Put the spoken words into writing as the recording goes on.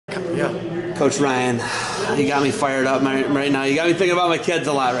Yeah. Coach Ryan, you got me fired up right now. You got me thinking about my kids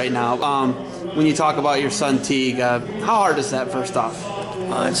a lot right now. When you talk about your son Teague, how hard is that, first off?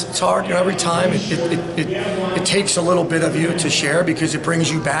 It's hard, every time it takes a little bit of you to share because it brings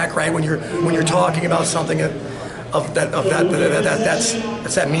you back, right? When you're talking about something that's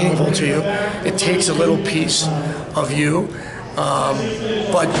that meaningful to you, it takes a little piece of you,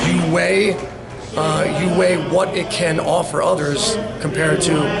 but you weigh what it can offer others compared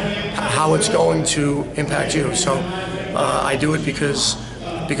to how it's going to impact you. So I do it because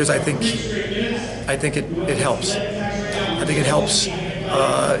I think it helps. I think it helps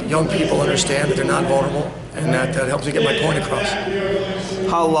young people understand that they're not vulnerable, and that helps me get my point across.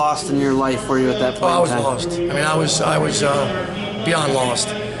 How lost in your life were you at that point? I was lost. I mean, I was beyond lost.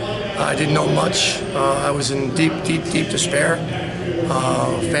 I didn't know much. I was in deep despair.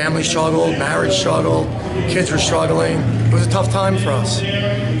 Family struggled, marriage struggled, kids were struggling. It was a tough time for us.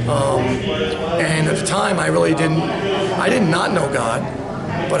 And at the time, I did not know God,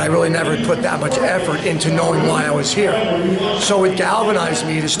 but I really never put that much effort into knowing why I was here. So it galvanized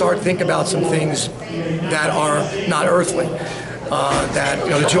me to start thinking about some things that are not earthly.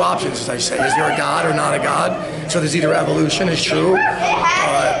 The two options, as I say, is there a God or not a God? So there's either evolution is true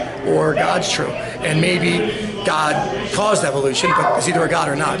or God's true. And maybe God caused evolution, but it's either a God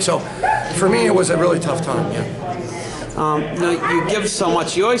or not. So for me, it was a really tough time, yeah. You give so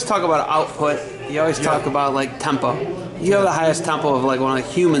much. You always talk about output. You always talk about, like, tempo. You have the highest tempo of, like, one of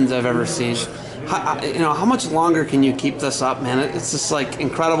the humans I've ever seen. How much longer can you keep this up, man? It's just, like,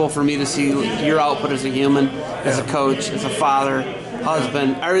 incredible for me to see your output as a human, as a coach, as a father,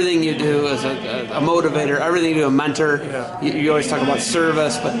 husband, everything you do as a motivator, everything you do, a mentor. Yeah. You always talk about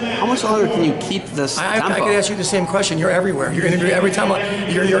service, but how much longer can you keep this tempo? I could ask you the same question. You're everywhere. You're interviewing every time.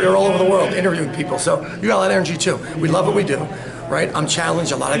 You're all over the world interviewing people. So you got a lot of energy too. We love what we do, right? I'm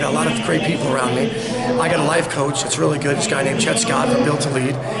challenged a lot. I got a lot of great people around me. I got a life coach. It's really good. This guy named Chet Scott from Built to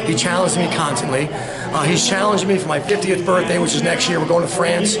Lead. He challenged me constantly. He's challenged me for my 50th birthday, which is next year. We're going to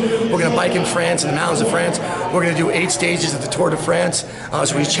France. We're going to bike in France, in the mountains of France. We're going to do 8 stages of the Tour de France.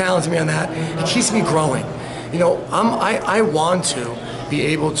 So he's challenged me on that. It keeps me growing. I want to be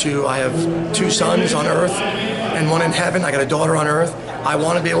able to. I have 2 sons on earth and 1 in heaven. I got a daughter on earth. I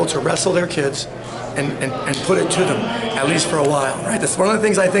want to be able to wrestle their kids and put it to them, at least for a while, right? That's one of the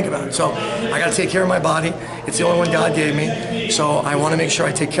things I think about. So I got to take care of my body. It's the only one God gave me. So I want to make sure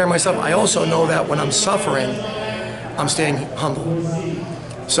I take care of myself. I also know that when I'm suffering, I'm staying humble.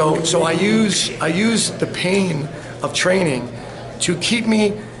 So I use the pain of training to keep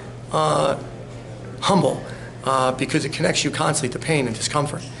me humble because it connects you constantly to pain and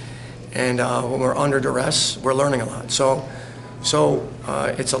discomfort. And when we're under duress, we're learning a lot. So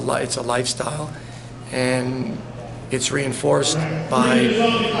it's a lifestyle. And it's reinforced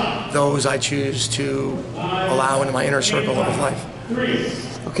by those I choose to allow into my inner circle of life.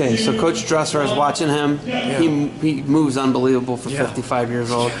 Okay, so Coach Dresser, I was watching him. Yeah. He moves unbelievable for 55 years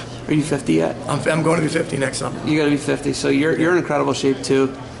old. Are you 50 yet? I'm going to be 50 next summer. You got to be 50, so you're in incredible shape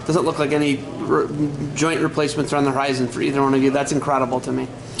too. Doesn't look like any joint replacements are on the horizon for either one of you. That's incredible to me.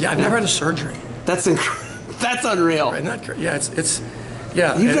 Yeah, I've never had a surgery. That's unreal. Right, it's.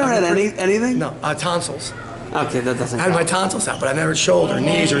 Yeah. You've never had anything? No, tonsils. Okay, that doesn't. I had my tonsils out, but I never had shoulder,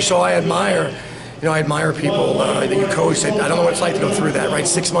 knees, or so. I admire people that you coach. I don't know what it's like to go through that, right?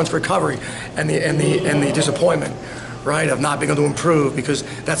 6 months recovery, and the disappointment, right, of not being able to improve, because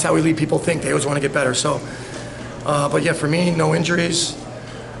that's how elite people think. They always want to get better. So, but yeah, for me, no injuries.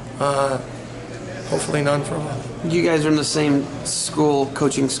 Hopefully none for a while. You guys are in the same school,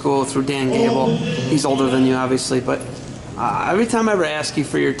 coaching school, through Dan Gable. He's older than you, obviously, but. Every time I ever ask you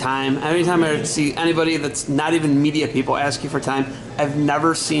for your time, every time I see anybody that's not even media people ask you for time, I've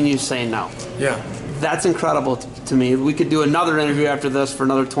never seen you say no. Yeah. That's incredible to me. We could do another interview after this for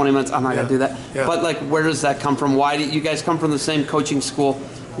another 20 minutes. I'm not going to do that. Yeah. But, like, where does that come from? Why do you guys come from the same coaching school?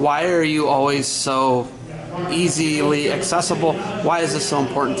 Why are you always so easily accessible? Why is this so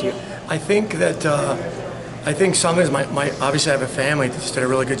important to you? I think that sometimes my obviously I have a family that just did a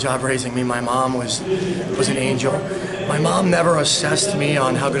really good job raising me. My mom was an angel. My mom never assessed me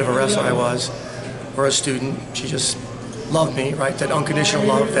on how good of a wrestler I was or a student. She just loved me, right? That unconditional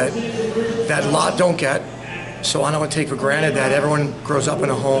love that a lot don't get. So I don't want to take for granted that everyone grows up in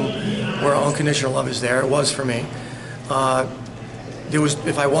a home where unconditional love is there. It was for me.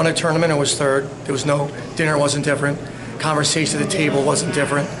 If I won a tournament, I was third. There was no dinner, wasn't different. Conversation at the table wasn't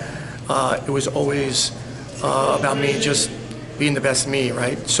different. It was always about me just being the best me,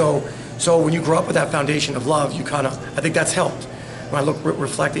 right? So when you grow up with that foundation of love, I think that's helped. When I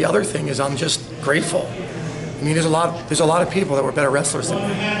reflect, the other thing is I'm just grateful I mean, there's a lot of people that were better wrestlers than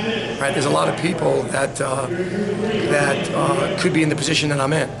me, right? There's a lot of people that could be in the position that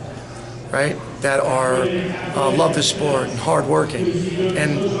I'm in, right? That are love the sport and hardworking,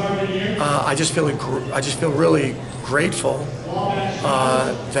 and I just feel really grateful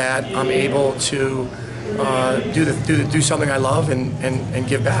that I'm able to do something I love and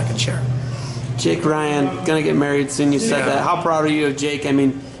give back and share. Jake Ryan gonna get married soon. You said that. How proud are you of Jake? I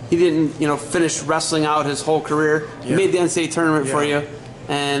mean, he didn't, finish wrestling out his whole career. He made the NCAA tournament for you,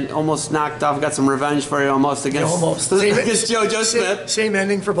 and almost knocked off. Got some revenge for you, almost against against JoJo Smith. Same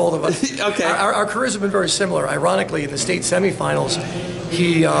ending for both of us. Okay. Our careers have been very similar. Ironically, in the state semifinals,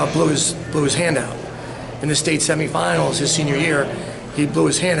 he blew his hand out. In the state semifinals, his senior year, he blew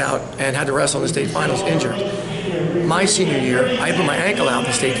his hand out and had to wrestle in the state finals injured. My senior year, I blew my ankle out in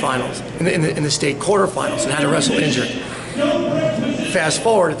the state finals, in the state quarterfinals, and had to wrestle injured. Fast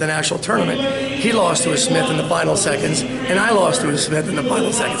forward at the national tournament, he lost to a Smith in the final seconds, and I lost to a Smith in the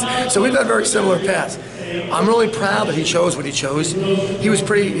final seconds. So we've had very similar paths. I'm really proud that he chose what he chose. He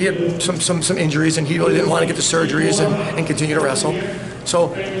had some injuries, and he really didn't want to get the surgeries and continue to wrestle.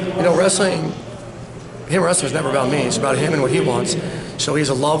 So, wrestling is never about me. It's about him and what he wants. So he has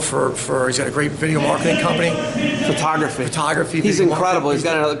a love he's got a great video marketing company. Photography. He's incredible. He's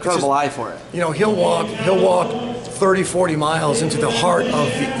got an incredible eye for it. He'll walk 30, 40 miles into the heart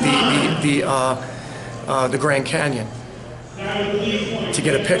of the Grand Canyon to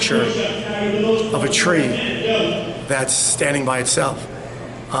get a picture of a tree that's standing by itself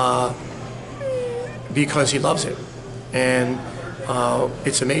because he loves it. And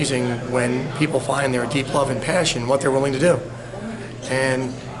it's amazing when people find their deep love and passion, what they're willing to do.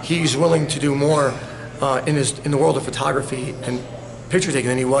 And he's willing to do more in the world of photography and picture taking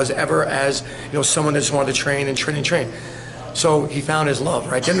than he was ever as someone that just wanted to train and train and train. So he found his love.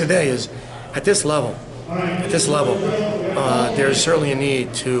 Right. At the end of the day, is at this level, there's certainly a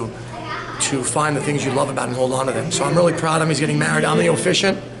need to find the things you love about and hold on to them. So I'm really proud of him. He's getting married. I'm the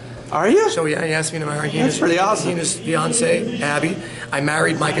officiant. Are you? So yeah, he asked me to marry him. That's pretty awesome. He and his fiance, Abby. I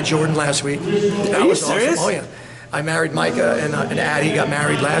married Micah Jordan last week. Are you serious? Awesome. Oh yeah. I married Micah and Addie got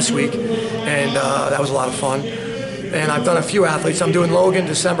married last week, and that was a lot of fun. And I've done a few athletes. I'm doing Logan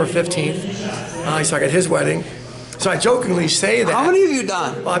December 15th. So I got his wedding. So I jokingly say that. How many have you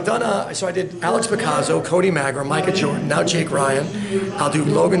done? Well, I've done, so I did Alex Picasso, Cody Magra, Micah Jordan, now Jake Ryan. I'll do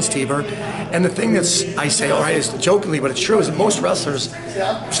Logan Stieber. And the thing I say, all right, is jokingly, but it's true, is that most wrestlers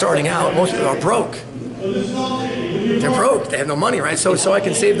starting out, most are broke. They're broke. They have no money, right? So I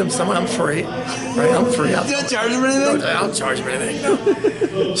can save them some. I'm free, right? I'm free. You don't charge them anything? No, I don't charge them anything.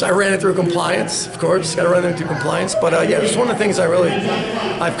 No. So I ran it through compliance, of course. Got to run it through compliance. But yeah, it's one of the things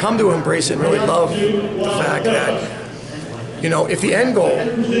I've come to embrace and really love the fact that, if the end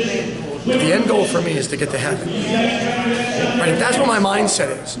goal for me is to get to heaven, right? If that's what my mindset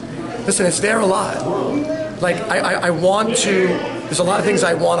is, listen, it's there a lot. Like I want to. There's a lot of things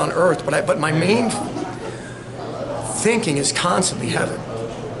I want on earth, but my main thinking is constantly heaven.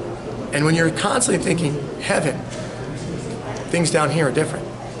 And when you're constantly thinking heaven, things down here are different.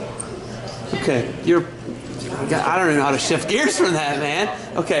 Okay, I don't even know how to shift gears from that,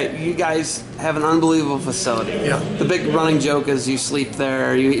 man. Okay, you guys have an unbelievable facility. Yeah. The big running joke is you sleep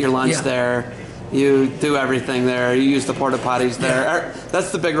there, you eat your lunch there, you do everything there, you use the porta potties there. Yeah.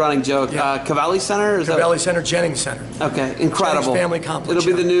 That's the big running joke. Yeah. Cavalli Center? Cavalli Center, Jennings Center. Okay, incredible. Jennings Family Complex.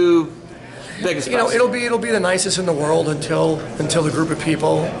 It'll be the new biggest. It'll be the nicest in the world until a group of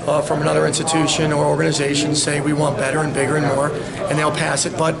people from another institution or organization say we want better and bigger and more, and they'll pass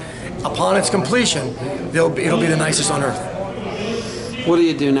it. But upon its completion, it'll be the nicest on earth. What do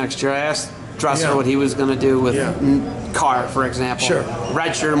you do next year? I asked Dressler what he was going to do with Carr, for example. Sure.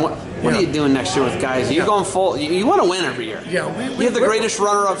 Redshirt. What are you doing next year with guys? Are you going full? You want to win every year. Yeah. You have the greatest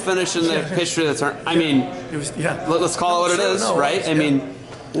runner-up finish in the history of the tournament. I mean, let's call it what it is, right? I mean,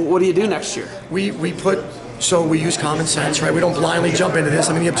 what do you do next year? We use common sense, right? We don't blindly jump into this.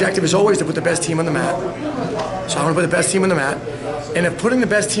 I mean, the objective is always to put the best team on the mat. So I want to put the best team on the mat. And if putting the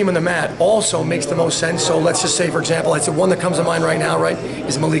best team on the mat also makes the most sense, so let's just say, for example, the one that comes to mind right now, right,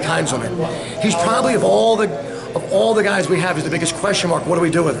 is Malik Heinzelman. He's probably, of all the guys we have, is the biggest question mark. What do we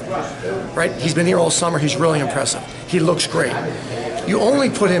do with him? Right? He's been here all summer. He's really impressive. He looks great. You only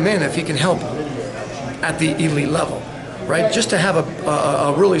put him in if he can help at the elite level. Right? Just to have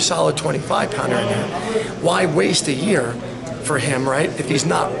a really solid 25-pounder in there. Why waste a year for him, right, if he's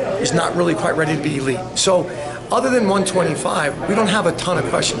not really quite ready to be elite? So other than 125, we don't have a ton of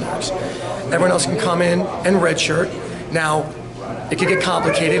question marks. Everyone else can come in and redshirt. Now, it could get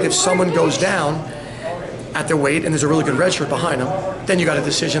complicated if someone goes down. at their weight, and there's a really good red shirt behind them, then you got a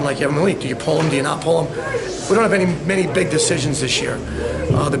decision like you have Malik. Do you pull him? Do you not pull him? We don't have many big decisions this year.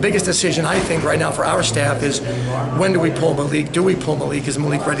 The biggest decision I think right now for our staff is when do we pull Malik? Do we pull Malik? Is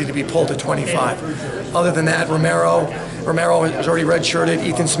Malik ready to be pulled at 25? Other than that, Romero is already redshirted.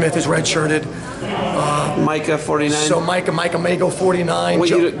 Ethan Smith is redshirted. Micah 49. So Micah may go 49. Well,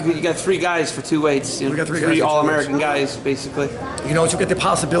 you got 3 guys for 2 weights. You know, we got 3 guys. 3 All-American guys, basically. You know, so you get the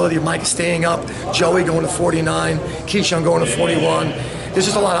possibility of Micah staying up, Joey going to 49, Keyshawn going to 41. There's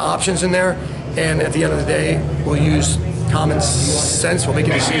just a lot of options in there, and at the end of the day, we'll use common sense. We'll make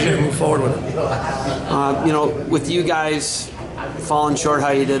a decision and move forward with it. You know, with you guys falling short how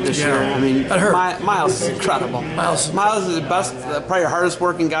you did this year, I mean, that hurt. Miles is incredible. Miles is the best, probably hardest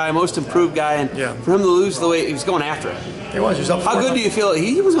working guy, most improved guy, and for him to lose the way he was going after it. He was up. How good do you feel?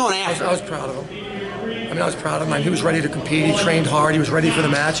 He was going after it. I was proud of him. I mean, I was proud of him. He was ready to compete. He trained hard. He was ready for the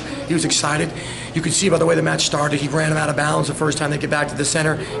match. He was excited. You could see by the way the match started. He ran him out of bounds the first time they get back to the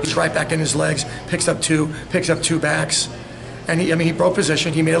center. He's right back in his legs, picks up two backs. And he broke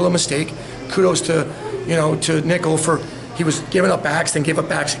position. He made a little mistake. Kudos to Nickel for he was giving up backs, then gave up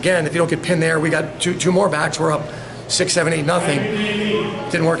backs again. If you don't get pinned there, we got two more backs. We're up 6, 7, 8, nothing.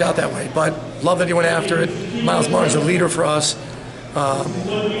 Didn't work out that way. But love that he went after it. Miles Martin's a leader for us. I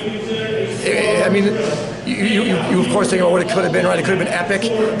mean, you of course think about what it could have been, right? It could have been epic.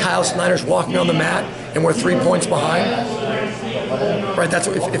 Kyle Snyder's walking on the mat, and we're 3 points behind. Right, that's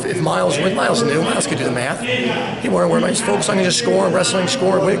if Miles wins. Miles knew. Miles could do the math. He weren't worried. He's focused on just scoring, wrestling,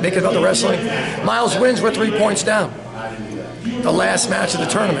 make it about the wrestling. Miles wins. We're 3 points down. The last match of the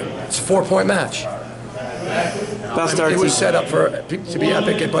tournament. It's a 4-point match. Best RTC. It was set up to be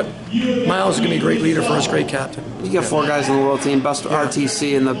epic, but Miles is going to be a great leader for us, great captain. You got 4 guys on the world team, best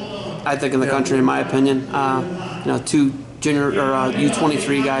RTC in the country, in my opinion. 2 junior or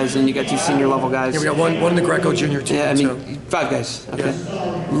U23 guys, and you got 2 senior level guys. Yeah, we got one in the Greco junior team. Yeah, I mean 5 guys. Okay.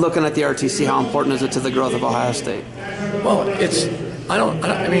 Yeah. Looking at the RTC, how important is it to the growth of Ohio State? Well,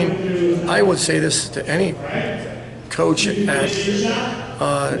 I would say this to any coach at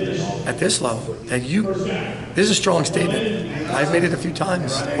this level, that this is a strong statement. I've made it a few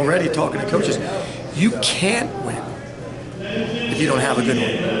times already talking to coaches. You can't win if you don't have a good one.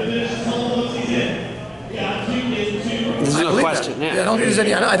 There's no question. I don't think there's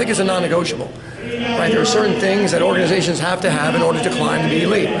any. I think it's a non-negotiable. Right? There are certain things that organizations have to have in order to climb to be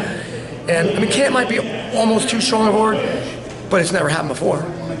elite. And I mean, can't might be almost too strong a word, but it's never happened before.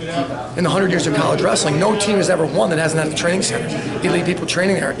 In the 100 years of college wrestling, no team has ever won that hasn't had the training center, elite people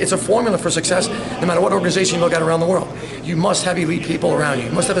training there. It's a formula for success no matter what organization you look at around the world. You must have elite people around you.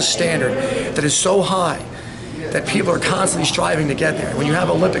 You must have a standard that is so high that people are constantly striving to get there. When you have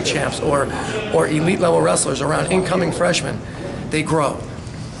Olympic champs or elite level wrestlers around incoming freshmen, they grow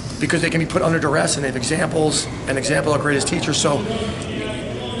because they can be put under duress and they have examples, an example of greatest teachers. So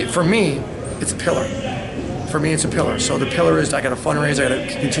for me, it's a pillar. For me, it's a pillar. So the pillar is I got to fundraise, I got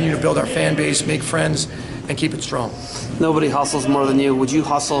to continue to build our fan base, make friends, and keep it strong. Nobody hustles more than you. Would you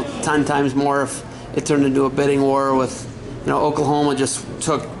hustle 10 times more if it turned into a bidding war with, Oklahoma just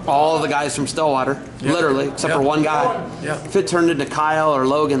took all of the guys from Stillwater, literally, except for one guy. Yeah. If it turned into Kyle or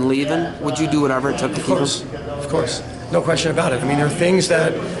Logan leaving, would you do whatever it took to keep them? Of course. No question about it. I mean, there are things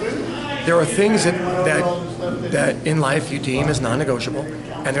that in life you deem as non-negotiable,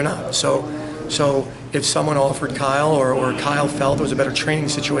 and they're not. So if someone offered Kyle or Kyle felt it was a better training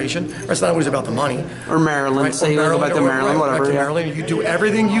situation, or it's not always about the money. Or Maryland, right? say you go back to Maryland, whatever. Back to Maryland, you do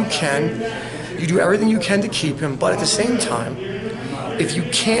everything you can. You do everything you can to keep him, but at the same time, if you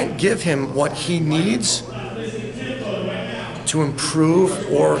can't give him what he needs to improve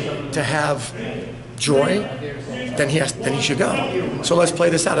or to have joy, then he should go. So let's play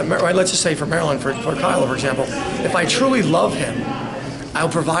this out. Right? Let's just say for Maryland, for Kyle, for example, if I truly love him, I'll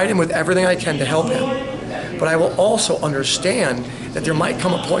provide him with everything I can to help him. But I will also understand that there might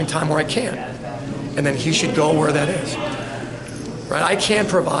come a point in time where I can't, and then he should go where that is. Right? I can't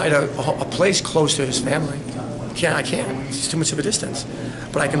provide a place close to his family. I can't. It's too much of a distance.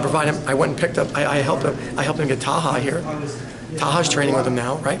 But I can provide him. I went and picked up. I helped him get Taha here. Taha's training with him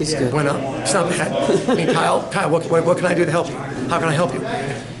now, right? He's good. Went up. It's not bad. I mean, Kyle, what can I do to help you? How can I help you?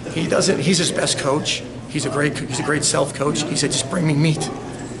 He doesn't. He's his best coach. He's a great self coach. He said, just bring me meat,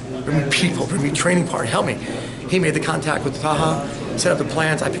 bring me people, bring me training partner, help me. He made the contact with Taha, set up the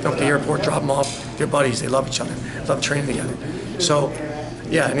plans. I picked him up at the airport, dropped him off. They're buddies. They love each other. Love training together. So,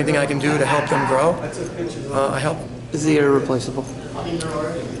 yeah, anything I can do to help them grow, I help them. Is he irreplaceable?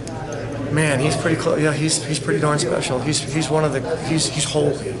 Man, he's pretty close. Yeah, he's pretty darn special. He's one of the he's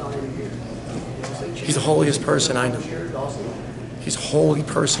holy. He's the holiest person I know. He's a holy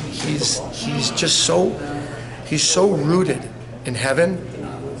person. He's just so he's so rooted in heaven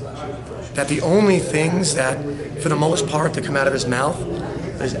that the only things that, for the most part, that come out of his mouth,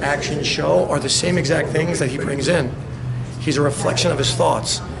 his actions show, are the same exact things that he brings in. He's a reflection of his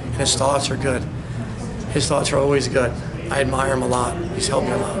thoughts, and his thoughts are good. His thoughts are always good. I admire him a lot. He's helped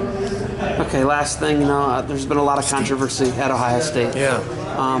me a lot. Okay, last thing, there's been a lot of controversy at Ohio State. Yeah.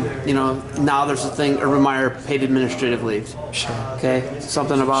 Now there's a thing, Urban Meyer paid administrative leave. Sure. Okay,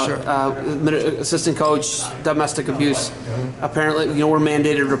 something about Sure. Assistant coach, domestic abuse. Mm-hmm. Apparently, we're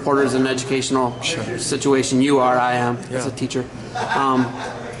mandated reporters in an educational situation. You are, I am, as a teacher.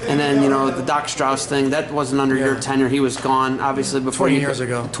 And then, the Doc Strauss thing, that wasn't under your tenure. He was gone, obviously, before 20 years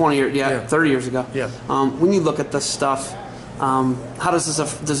ago. 20 years, 30 years ago. Yeah. When you look at this stuff, how does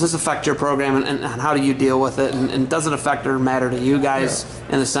this affect your program, and how do you deal with it? And does it affect or matter to you guys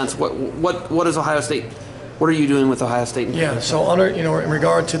in the sense, what is Ohio State? What are you doing with Ohio State? Yeah, so under, in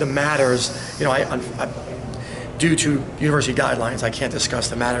regard to the matters, due to university guidelines, I can't discuss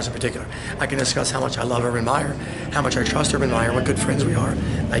the matters in particular. I can discuss how much I love Urban Meyer, how much I trust Urban Meyer, what good friends we are.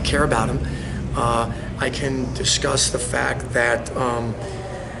 I care about him. I can discuss the fact that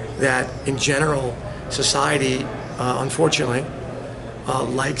that in general, society, unfortunately,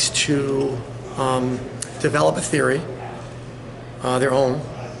 likes to develop a theory, their own,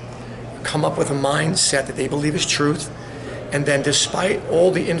 come up with a mindset that they believe is truth, and then despite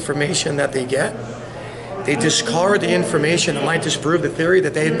all the information that they get, they discard the information that might disprove the theory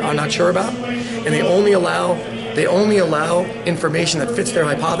that they are not sure about, and they only allow information that fits their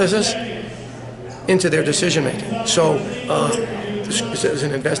hypothesis into their decision making. So there's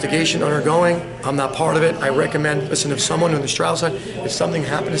an investigation undergoing. I'm not part of it. I recommend, listen, if someone on the Strauss side, if something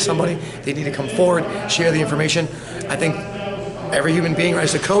happened to somebody, they need to come forward, share the information. I think every human being,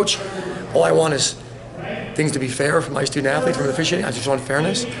 as a coach, all I want is things to be fair for my student athletes, from the officiating. I just want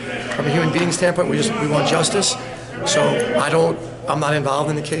fairness. From a human being standpoint, we want justice. So I'm not involved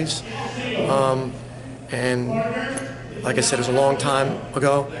in the case. And like I said, it was a long time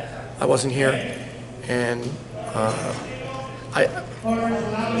ago. I wasn't here. And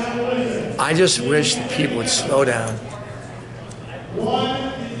I just wish that people would slow down,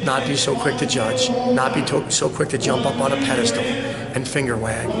 not be so quick to judge, not be so quick to jump up on a pedestal and finger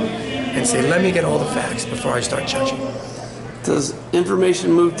wag and say, let me get all the facts before I start judging. Does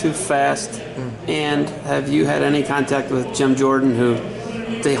information move too fast? And have you had any contact with Jim Jordan, who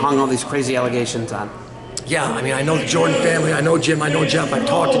they hung all these crazy allegations on? Yeah, I know the Jordan family. I know Jim. I know Jeff. I've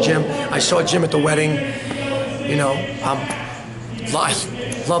talked to Jim. I saw Jim at the wedding. I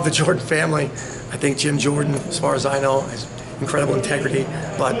love the Jordan family. I think Jim Jordan, as far as I know, has incredible integrity,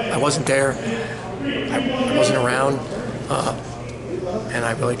 but I wasn't there. I wasn't around, and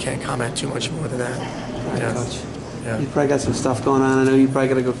I really can't comment too much more than that. Yeah. You probably got some stuff going on. I know you probably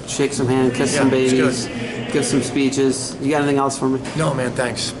got to go shake some hands, kiss some babies, give some speeches. You got anything else for me? No, man,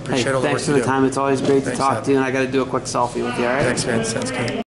 thanks. Appreciate all the work thanks for the time. It's always great to talk to you, and I got to do a quick selfie with you, all right? Thanks, man. Sounds good.